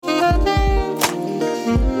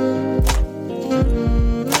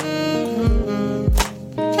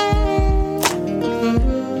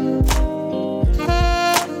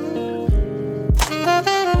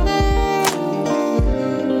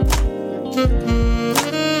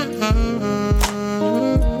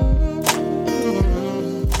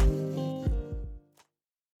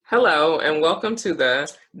Hello, and welcome to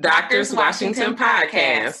the Doctors Washington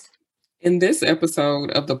podcast. In this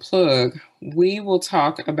episode of The Plug, we will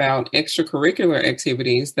talk about extracurricular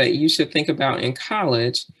activities that you should think about in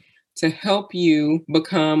college to help you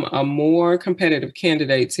become a more competitive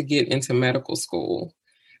candidate to get into medical school.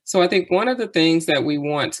 So I think one of the things that we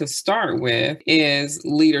want to start with is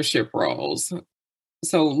leadership roles.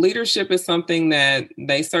 So leadership is something that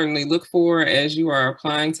they certainly look for as you are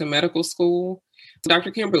applying to medical school.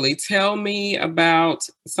 Dr. Kimberly, tell me about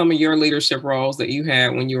some of your leadership roles that you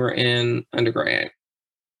had when you were in undergrad.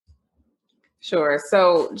 Sure.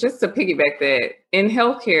 So just to piggyback that, in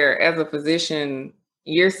healthcare, as a physician,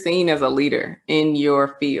 you're seen as a leader in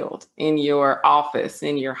your field, in your office,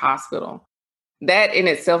 in your hospital. That in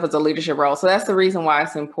itself is a leadership role. So that's the reason why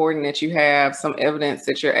it's important that you have some evidence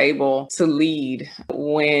that you're able to lead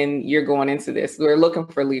when you're going into this. We're looking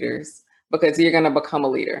for leaders because you're going to become a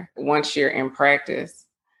leader once you're in practice.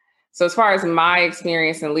 So as far as my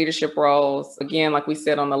experience in leadership roles, again, like we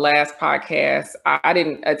said on the last podcast, I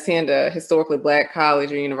didn't attend a historically Black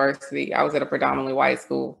college or university. I was at a predominantly white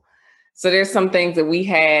school. So there's some things that we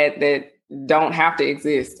had that don't have to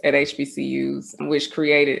exist at HBCUs, which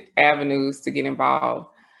created avenues to get involved.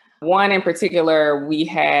 One in particular, we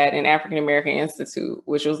had an African American Institute,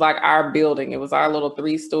 which was like our building. It was our little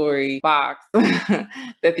 3-story box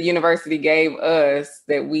that the university gave us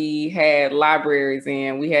that we had libraries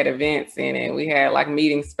in, we had events in it, we had like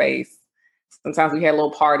meeting space. Sometimes we had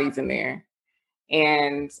little parties in there.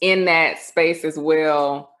 And in that space as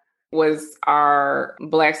well was our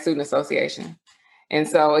Black Student Association. And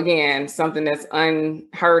so again, something that's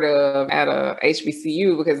unheard of at a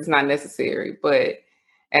HBCU because it's not necessary, but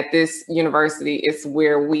at this university, it's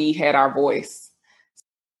where we had our voice.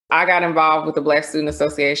 I got involved with the Black Student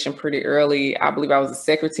Association pretty early. I believe I was a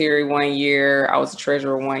secretary one year, I was a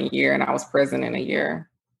treasurer one year, and I was president a year.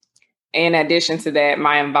 In addition to that,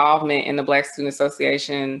 my involvement in the Black Student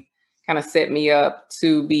Association kind of set me up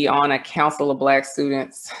to be on a council of Black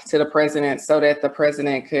students to the president so that the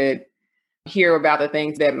president could hear about the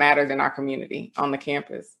things that mattered in our community on the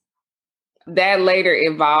campus. That later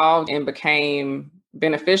evolved and became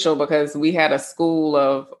beneficial because we had a school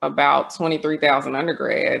of about 23,000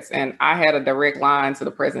 undergrads, and I had a direct line to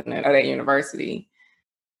the president of that university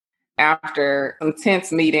after some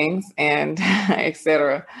tense meetings and et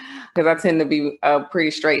cetera, because I tend to be a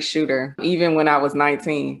pretty straight shooter, even when I was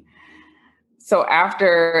 19. So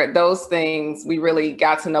after those things, we really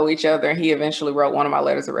got to know each other. He eventually wrote one of my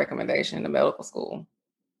letters of recommendation to medical school.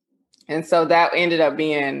 And so that ended up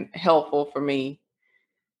being helpful for me.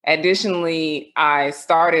 Additionally, I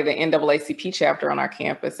started an NAACP chapter on our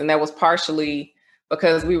campus, and that was partially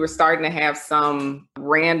because we were starting to have some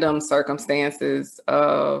random circumstances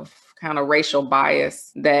of kind of racial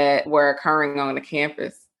bias that were occurring on the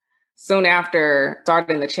campus. Soon after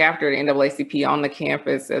starting the chapter at NAACP on the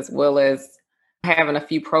campus, as well as having a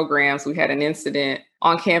few programs, we had an incident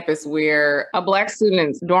on campus where a Black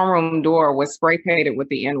student's dorm room door was spray painted with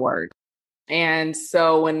the N-word. And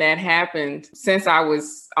so when that happened, since I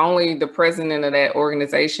was only the president of that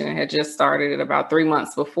organization and had just started it about 3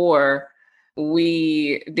 months before,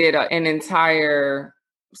 we did an entire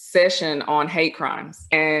session on hate crimes.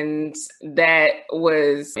 And that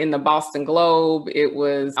was in the Boston Globe. It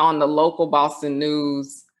was on the local Boston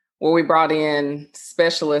News, where we brought in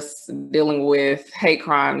specialists dealing with hate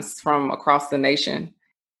crimes from across the nation.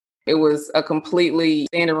 It was a completely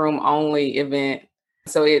standing room only event.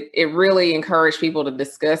 So it really encouraged people to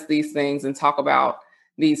discuss these things and talk about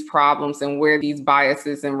these problems and where these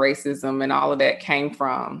biases and racism and all of that came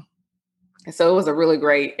from. And so it was a really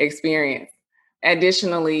great experience.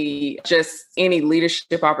 Additionally, just any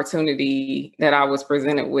leadership opportunity that I was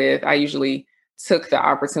presented with, I usually took the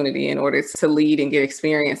opportunity in order to lead and get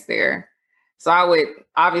experience there. So I would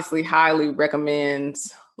obviously highly recommend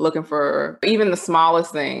looking for even the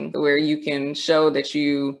smallest thing where you can show that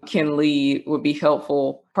you can lead would be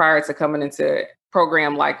helpful prior to coming into a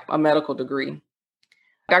program like a medical degree.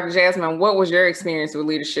 Dr. Jasmine, what was your experience with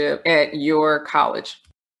leadership at your college?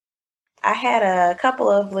 I had a couple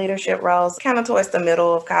of leadership roles kind of towards the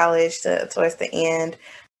middle of college towards the end.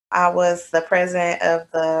 I was the president of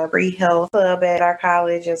the pre-health club at our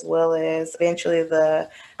college, as well as eventually the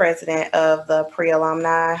president of the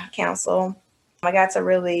pre-alumni council. I got to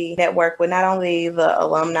really network with not only the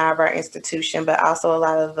alumni of our institution, but also a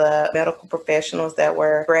lot of the medical professionals that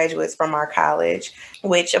were graduates from our college,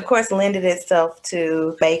 which of course lended itself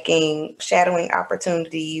to making shadowing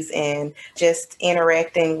opportunities and just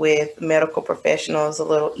interacting with medical professionals a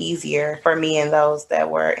little easier for me and those that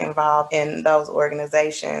were involved in those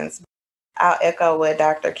organizations. I'll echo what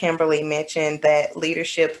Dr. Kimberly mentioned, that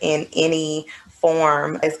leadership in any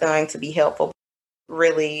form is going to be helpful.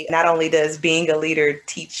 Really, not only does being a leader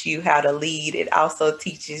teach you how to lead, it also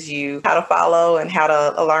teaches you how to follow and how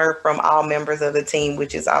to learn from all members of the team,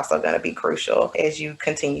 which is also going to be crucial as you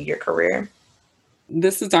continue your career.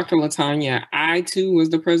 This is Dr. Latanya. I, too, was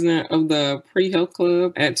the president of the pre-health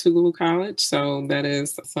club at Tougaloo College. So that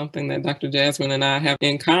is something that Dr. Jasmine and I have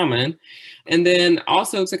in common. And then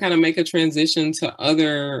also to kind of make a transition to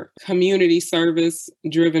other community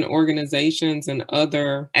service-driven organizations and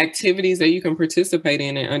other activities that you can participate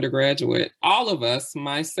in undergraduate. All of us,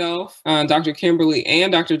 myself, Dr. Kimberly,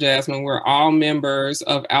 and Dr. Jasmine, we're all members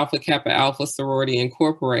of Alpha Kappa Alpha Sorority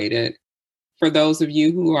Incorporated. For those of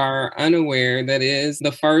you who are unaware, that is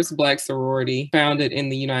the first Black sorority founded in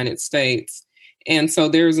the United States. And so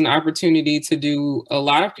there's an opportunity to do a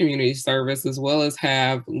lot of community service as well as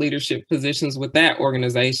have leadership positions with that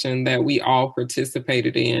organization that we all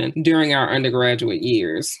participated in during our undergraduate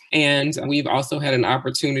years. And we've also had an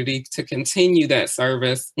opportunity to continue that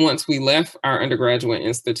service once we left our undergraduate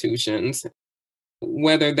institutions,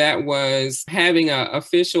 whether that was having an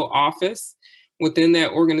official office within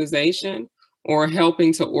that organization or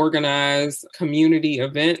helping to organize community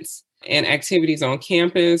events and activities on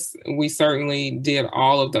campus. We certainly did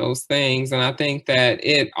all of those things. And I think that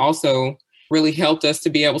it also really helped us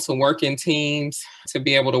to be able to work in teams, to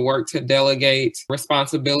be able to work to delegate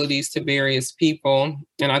responsibilities to various people.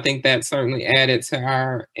 And I think that certainly added to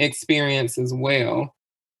our experience as well.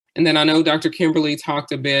 And then I know Dr. Kimberly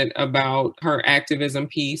talked a bit about her activism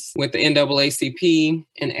piece with the NAACP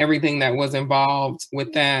and everything that was involved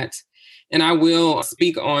with that. And I will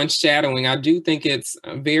speak on shadowing. I do think it's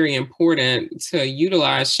very important to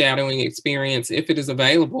utilize shadowing experience if it is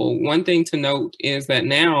available. One thing to note is that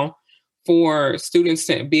now for students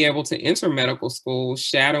to be able to enter medical school,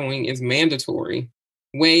 shadowing is mandatory.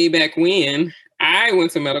 Way back when I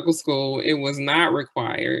went to medical school, it was not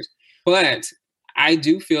required, but I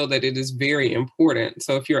do feel that it is very important.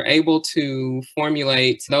 So if you're able to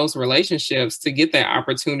formulate those relationships to get that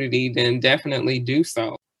opportunity, then definitely do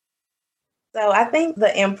so. So I think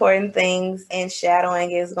the important things in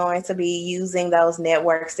shadowing is going to be using those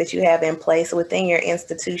networks that you have in place within your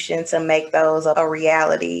institution to make those a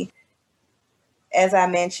reality. As I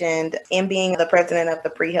mentioned, in being the president of the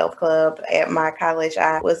pre-health club at my college,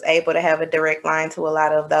 I was able to have a direct line to a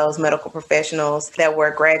lot of those medical professionals that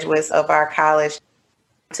were graduates of our college.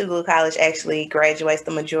 Tougaloo College actually graduates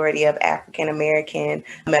the majority of African-American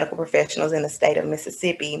medical professionals in the state of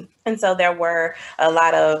Mississippi. And so there were a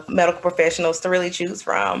lot of medical professionals to really choose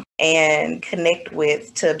from and connect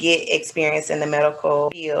with to get experience in the medical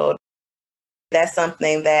field. That's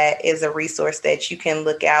something that is a resource that you can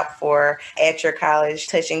look out for at your college,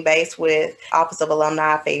 touching base with Office of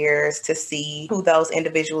Alumni Affairs to see who those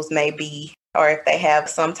individuals may be, or if they have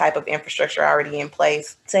some type of infrastructure already in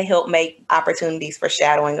place to help make opportunities for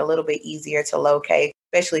shadowing a little bit easier to locate,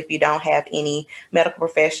 especially if you don't have any medical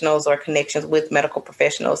professionals or connections with medical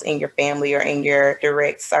professionals in your family or in your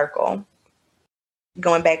direct circle.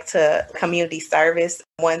 Going back to community service,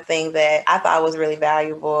 one thing that I thought was really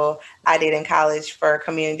valuable I did in college for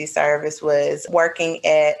community service was working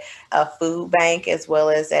at a food bank as well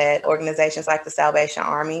as at organizations like the Salvation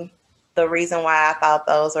Army. The reason why I thought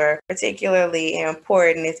those were particularly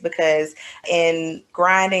important is because in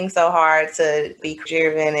grinding so hard to be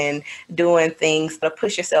driven and doing things to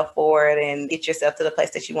push yourself forward and get yourself to the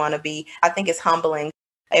place that you want to be, I think it's humbling.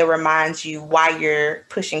 It reminds you why you're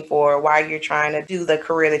pushing forward, why you're trying to do the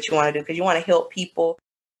career that you want to do, because you want to help people.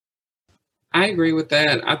 I agree with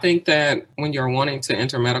that. I think that when you're wanting to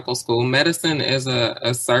enter medical school, medicine is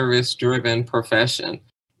a service-driven profession.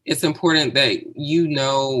 It's important that you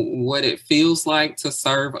know what it feels like to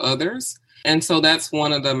serve others. And so that's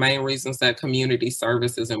one of the main reasons that community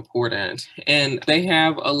service is important. And they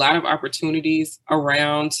have a lot of opportunities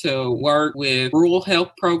around to work with rural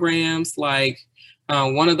health programs. Like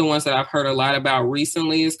one of the ones that I've heard a lot about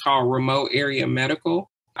recently is called Remote Area Medical.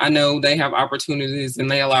 I know they have opportunities and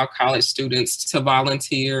they allow college students to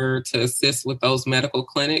volunteer to assist with those medical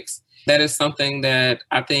clinics. That is something that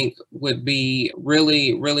I think would be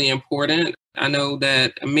really, really important. I know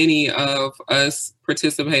that many of us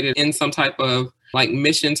participated in some type of like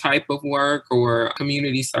mission type of work or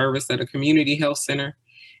community service at a community health center.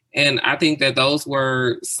 And I think that those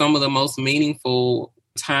were some of the most meaningful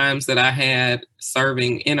times that I had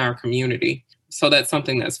serving in our community. So that's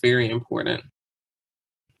something that's very important.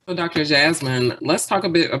 So Dr. Jasmine, let's talk a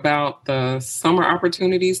bit about the summer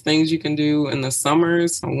opportunities, things you can do in the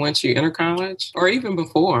summers once you enter college or even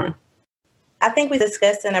before. I think we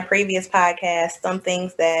discussed in a previous podcast some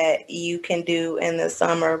things that you can do in the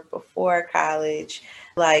summer before college,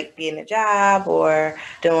 like getting a job or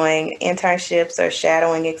doing internships or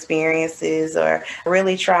shadowing experiences, or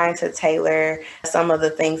really trying to tailor some of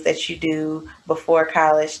the things that you do before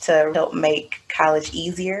college to help make college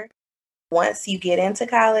easier. Once you get into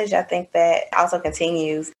college, I think that also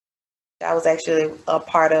continues. I was actually a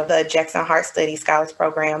part of the Jackson Heart Study Scholars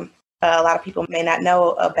Program. A lot of people may not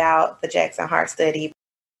know about the Jackson Heart Study.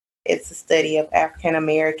 It's a study of African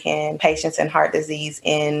American patients in heart disease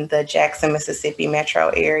in the Jackson, Mississippi metro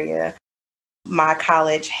area. My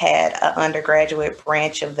college had an undergraduate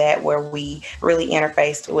branch of that where we really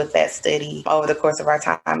interfaced with that study over the course of our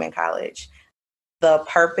time in college. The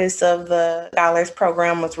purpose of the Scholars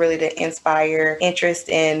Program was really to inspire interest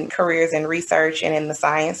in careers in research and in the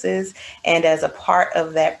sciences. And as a part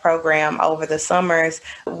of that program over the summers,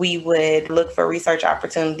 we would look for research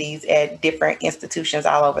opportunities at different institutions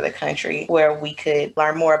all over the country where we could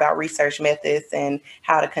learn more about research methods and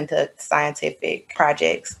how to conduct scientific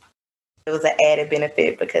projects. It was an added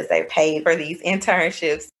benefit because they paid for these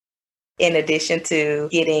internships in addition to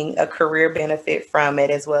getting a career benefit from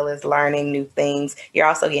it, as well as learning new things. You're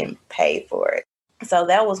also getting paid for it. So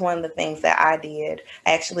that was one of the things that I did.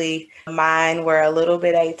 Actually, mine were a little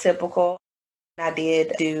bit atypical. I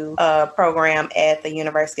did do a program at the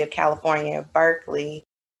University of California, Berkeley.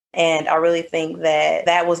 And I really think that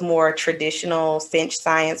that was more traditional bench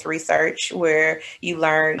science research, where you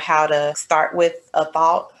learn how to start with a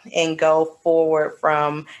thought and go forward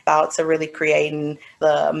from thought to really creating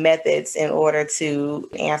the methods in order to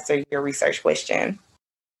answer your research question.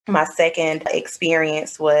 My second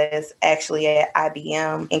experience was actually at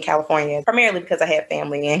IBM in California, primarily because I had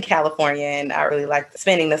family in California and I really liked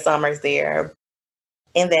spending the summers there.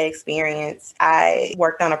 In that experience, I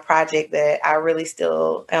worked on a project that I really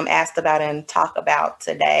still am asked about and talk about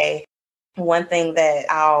today. One thing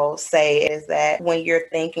that I'll say is that when you're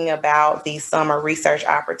thinking about these summer research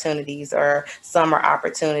opportunities or summer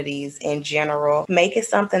opportunities in general, make it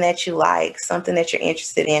something that you like, something that you're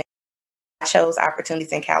interested in. I chose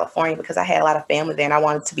opportunities in California because I had a lot of family there and I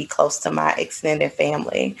wanted to be close to my extended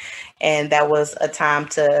family. And that was a time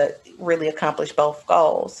to really accomplish both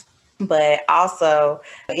goals. But also,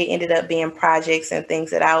 it ended up being projects and things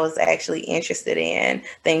that I was actually interested in,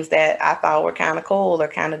 things that I thought were kind of cool or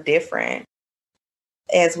kind of different.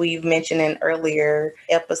 As we've mentioned in earlier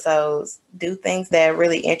episodes, do things that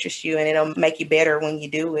really interest you and it'll make you better when you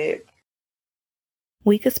do it.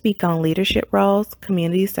 We could speak on leadership roles,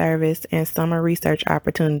 community service, and summer research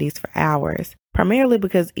opportunities for hours, primarily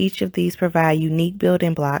because each of these provide unique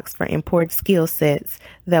building blocks for important skill sets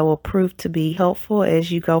that will prove to be helpful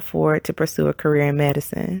as you go forward to pursue a career in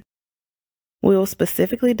medicine. We will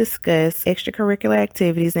specifically discuss extracurricular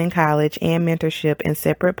activities in college and mentorship in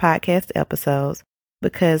separate podcast episodes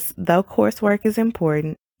because though coursework is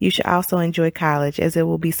important, you should also enjoy college as it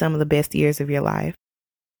will be some of the best years of your life.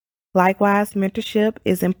 Likewise, mentorship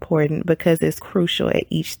is important because it's crucial at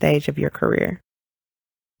each stage of your career.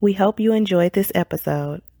 We hope you enjoyed this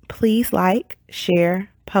episode. Please like, share,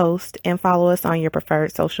 post, and follow us on your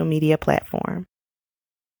preferred social media platform.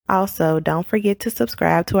 Also, don't forget to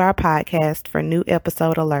subscribe to our podcast for new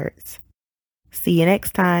episode alerts. See you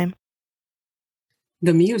next time.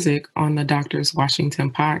 The music on the Doctors Washington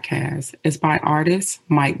podcast is by artist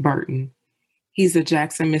Mike Burton. He's a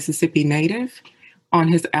Jackson, Mississippi native on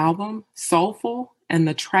his album Soulful, and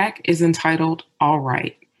the track is entitled All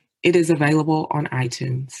Right. It is available on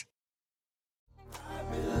iTunes. I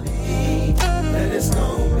believe that it's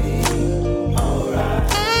gonna be